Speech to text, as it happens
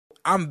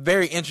I'm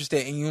very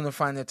interested in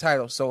unifying the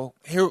title. So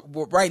here,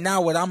 right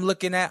now, what I'm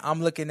looking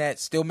at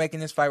still making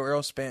this fight with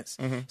Errol Spence.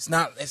 It's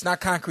not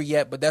concrete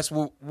yet, but that's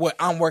what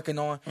I'm working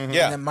on. Yeah. And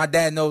then my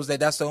dad knows that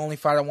that's the only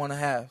fight I want to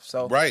have.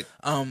 So Right.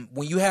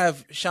 When you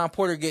have Shawn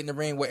Porter get in the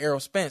ring with Errol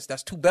Spence,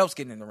 that's 2 belts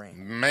getting in the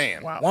ring.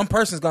 Man. Wow. One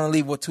person's going to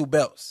leave with 2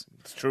 belts.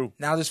 It's true.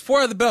 Now, there's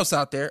 4 other belts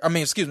out there. I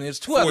mean, excuse me, there's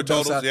 2 other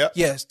belts totals, out there. yep.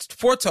 Yes,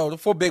 4 total,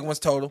 4 big ones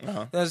total.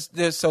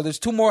 There's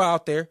 2 more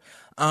out there.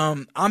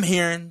 I'm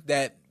hearing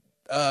that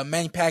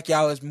Manny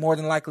Pacquiao is more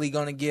than likely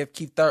going to give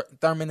Keith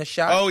Thurman a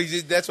shot. Oh,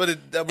 that's what it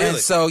really. And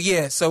so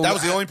that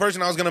was the only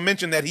person I was going to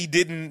mention that he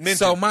didn't mention.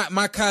 So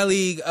my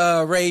colleague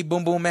Ray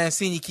Boom Boom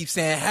Mancini keeps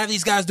saying, have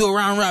these guys do a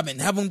round robin.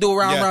 Have them do a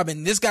round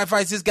robin. This guy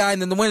fights this guy,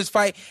 and then the winners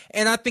fight.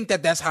 And I think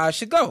that's how it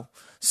should go.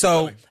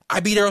 So I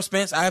beat Errol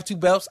Spence. I have 2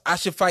 belts. I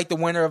should fight the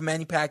winner of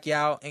Manny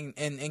Pacquiao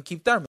and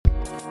Keith Thurman.